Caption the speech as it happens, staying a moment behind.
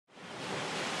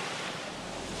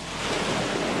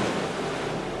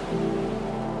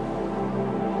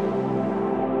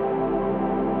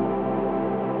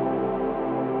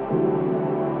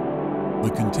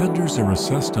Contenders are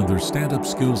assessed on their stand-up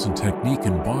skills and technique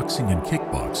in boxing and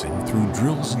kickboxing through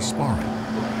drills and sparring.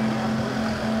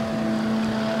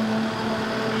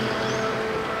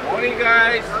 Morning,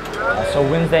 guys. So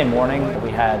Wednesday morning,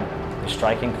 we had a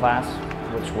striking class,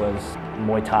 which was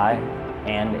Muay Thai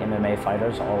and MMA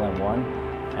fighters all in one.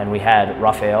 And we had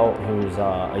Rafael, who's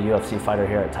a UFC fighter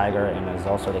here at Tiger and is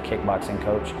also the kickboxing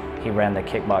coach. He ran the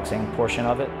kickboxing portion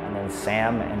of it. And then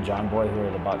Sam and John Boy, who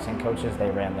are the boxing coaches, they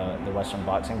ran the Western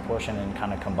boxing portion and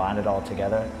kind of combined it all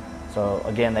together. So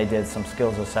again, they did some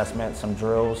skills assessment, some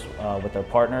drills with their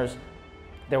partners.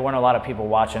 There weren't a lot of people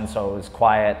watching, so it was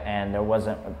quiet and there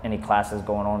wasn't any classes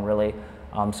going on really.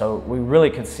 So we really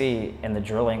could see in the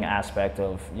drilling aspect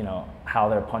of, you know, how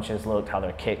their punches looked, how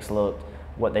their kicks looked,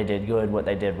 what they did good, what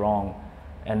they did wrong.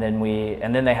 And then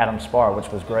they had them spar,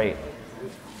 which was great.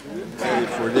 Ready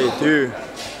for day 2.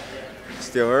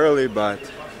 Still early, but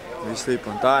we sleep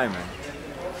on time.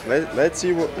 And let's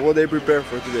see what they prepare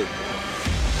for today.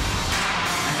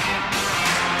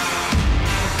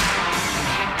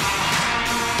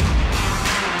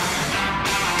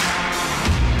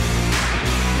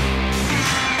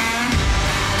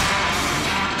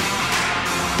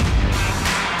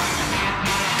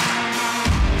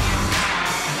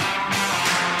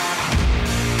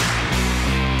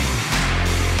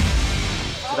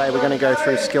 Today we're going to go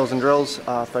through skills and drills,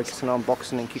 focusing on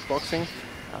boxing and kickboxing,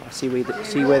 see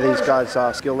where these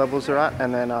guys' skill levels are at,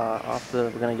 and then after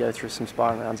we're going to go through some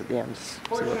sparring rounds at the end, see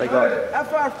what they got.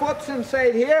 If our foot's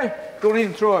inside here, don't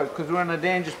even throw it, because we're in a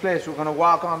dangerous place. We're going to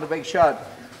walk on the big shot.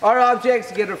 Our object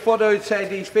is to get our foot outside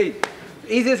these feet.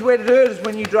 The easiest way to do it is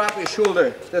when you drop your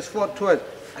shoulder, this foot to it,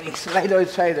 and you slide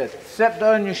outside it. Set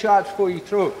down your shots before you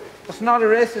throw. It's not a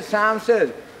race, as Sam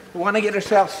said. We want to get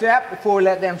ourselves set before we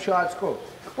let them shots go.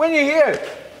 When you're here,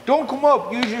 don't come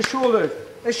up, use your shoulders.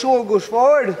 This shoulder goes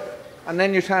forward, and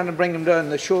then you're trying to bring them down,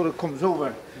 the shoulder comes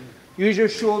over. Use your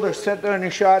shoulders, set down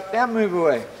your shot, then move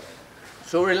away.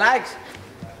 So relax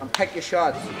and pick your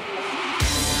shots.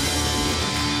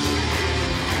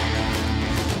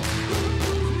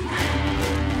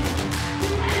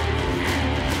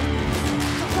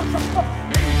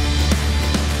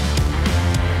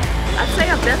 I'd say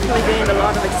I've definitely gained a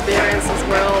lot of experience as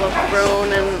well. I've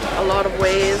grown in a lot of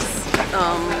ways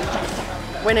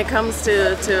when it comes to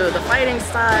the fighting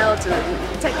style, to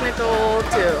technical,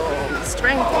 to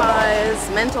strength-wise,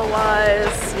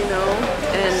 mental-wise, you know,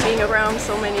 and being around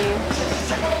so many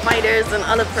fighters and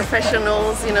other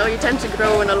professionals, you know, you tend to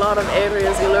grow in a lot of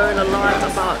areas. You learn a lot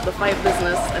about the fight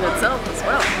business in itself as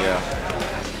well. Yeah.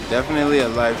 Definitely a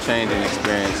life-changing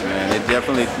experience, man. It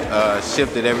definitely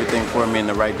shifted everything for me in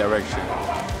the right direction.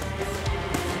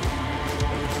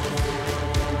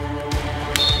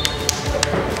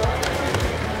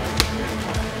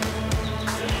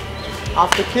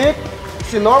 After kick,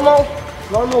 see normal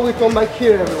we come back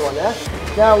here everyone, yeah?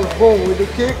 Now boom, with the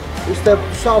kick, we step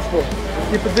southpaw.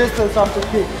 Keep a distance after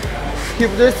kick.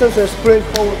 Keep distance and sprint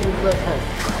forward with left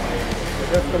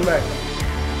hand. Just come back.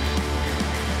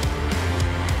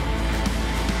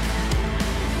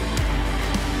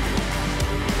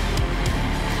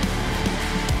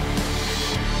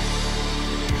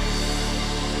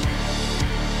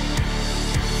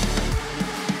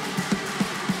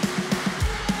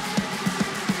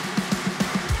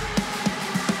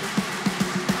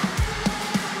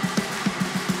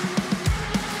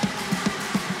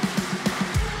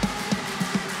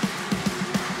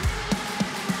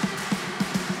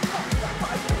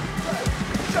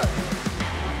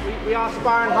 We are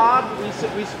sparring hard.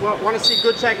 We want to see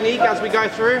good technique as we go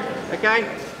through. Okay,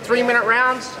 3-minute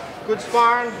rounds, good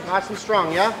sparring, nice and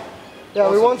strong. Yeah. Yeah,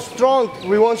 awesome.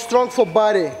 We want strong for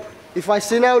body. If I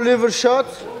see now liver shot,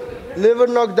 liver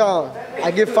knockdown,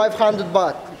 I give 500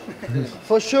 baht.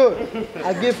 For sure,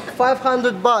 I give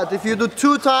 500 baht. If you do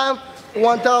 2 times,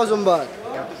 1,000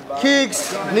 baht.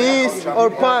 Kicks, knees, or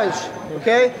punch.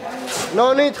 Okay.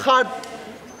 No need hard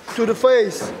to the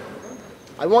face.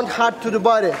 I want hard to the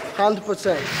body,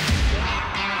 100%.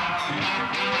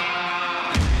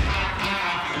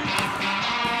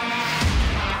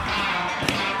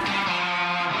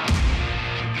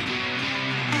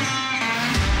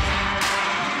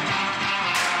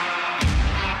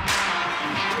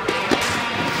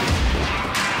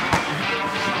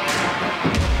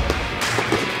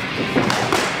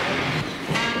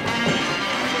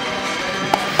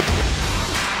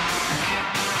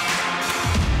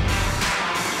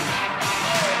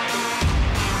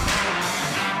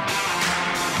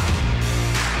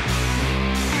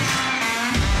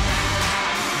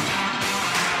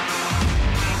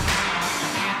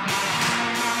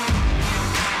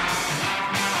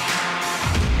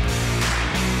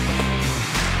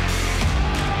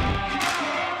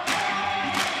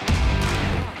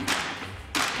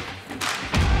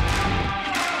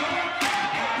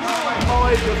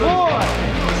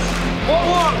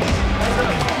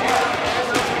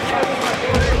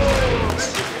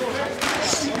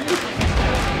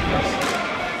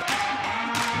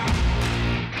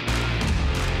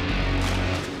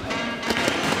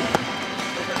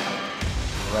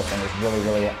 Wrestling was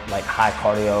really like high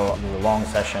cardio. It was a long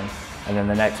session, and then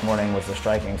the next morning was the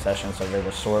striking session, so they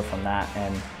were sore from that,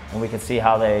 and we could see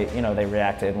how they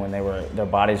reacted when their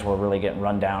bodies were really getting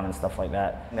run down and stuff like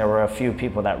that. And there were a few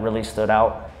people that really stood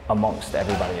out amongst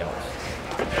everybody else.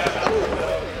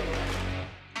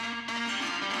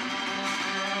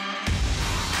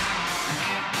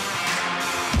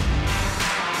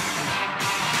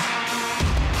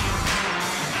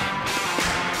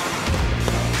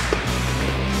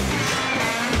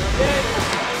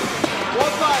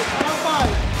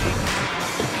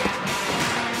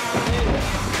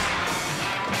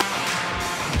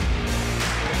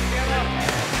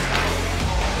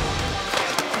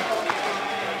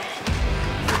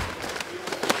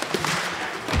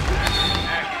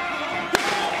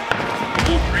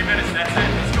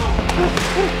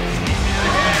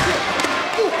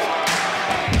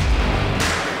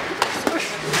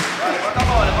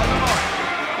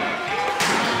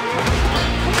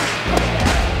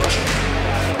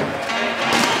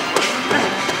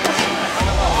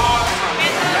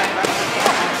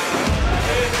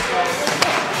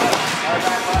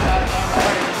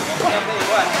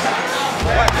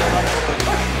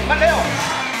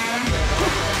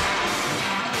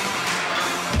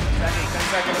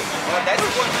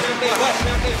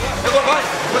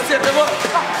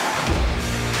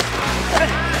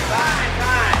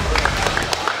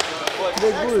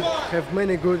 They're good. Have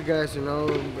many good guys, you know.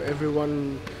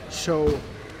 Everyone show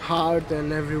hard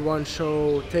and everyone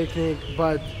show technique,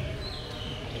 but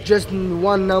just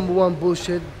number one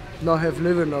bullshit, not have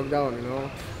liver knockdown, you know.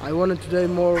 I wanted today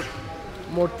more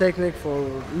technique for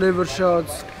liver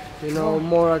shots, you know,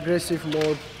 more aggressive,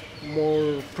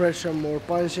 more pressure, more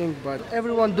punching. But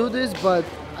everyone do this, but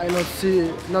I not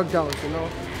see knockdowns, you know.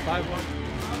 5-1.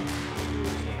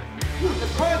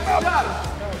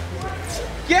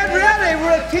 Get ready,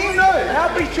 we're a team now.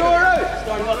 Help each other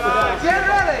out. Get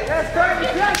ready, let's start the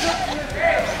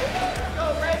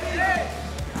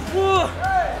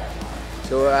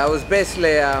So I was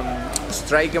basically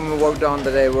striking we worked on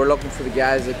today. We're looking for the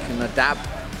guys that can adapt,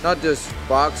 not just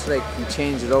box, like can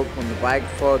change it up on the back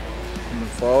foot, on the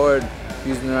forward,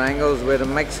 using their angles. We had a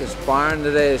mix of sparring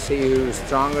today to see who was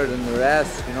stronger than the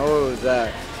rest. You know, it was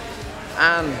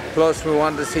and plus we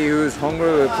wanted to see who was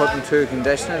hungry. We put them through a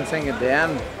conditioning thing at the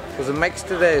end. It was a mix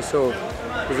today, so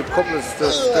there was a couple that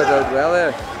stood out well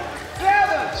there.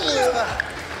 7,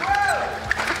 12,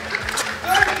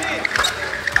 13,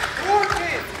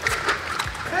 14,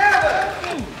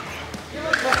 7,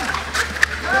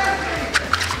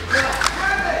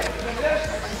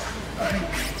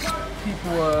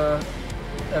 people were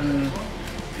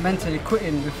mentally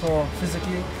quitting before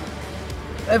physically.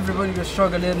 Everybody was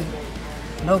struggling.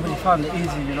 Nobody found it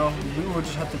easy, you know. We all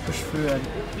just had to push through and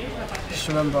just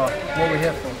remember what we're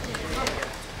here for.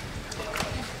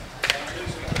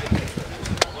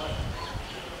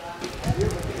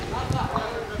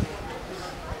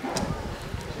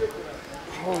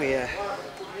 Oh yeah.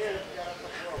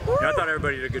 I thought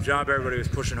everybody did a good job. Everybody was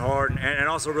pushing hard and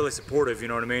also really supportive, you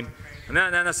know what I mean? And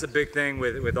that's the big thing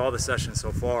with all the sessions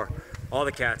so far. All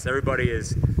the cats, everybody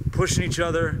is pushing each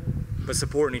other, but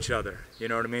supporting each other, you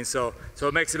know what I mean? So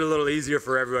it makes it a little easier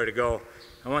for everybody to go.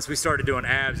 And once we started doing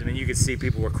abs, I mean, you could see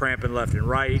people were cramping left and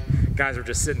right. Guys were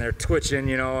just sitting there twitching,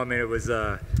 you know? I mean, it was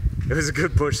a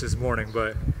good push this morning,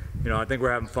 but, you know, I think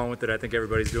we're having fun with it. I think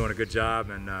everybody's doing a good job,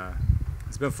 and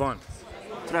it's been fun.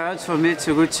 Tryouts for me, it's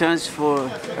a good chance for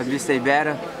at least stay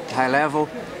better, high level.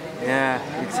 Yeah,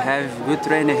 it's have good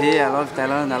trainer here. I love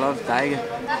Thailand, I love Tiger.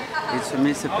 For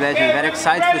me, it's a pleasure. I'm very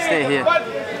excited to stay here.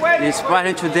 The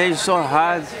sparring today is so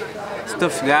hard. It's a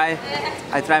tough guy.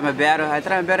 I try my better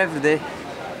every day.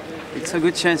 It's a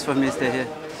good chance for me to stay here.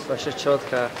 Вообще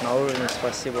четко, на уровне.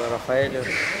 Спасибо Рафаэлю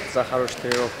за хорошую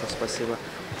тренировку. Спасибо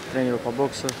тренеру по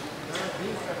боксу.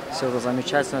 Все было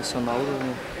замечательно, все на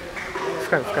уровне.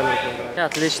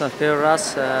 Отлично, в первый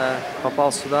раз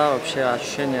попал сюда, вообще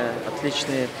ощущения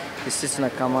отличные. Действительно,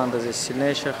 команда здесь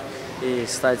сильнейших. И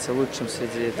стать лучшим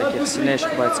среди таких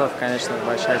сильнейших бойцов, конечно,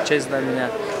 большая честь для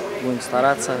меня. Будем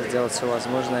стараться, сделать все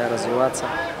возможное, развиваться.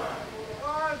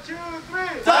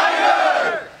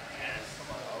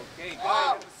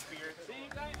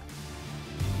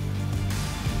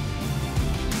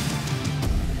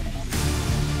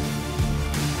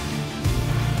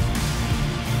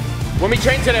 When we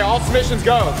train today, all submissions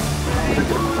go.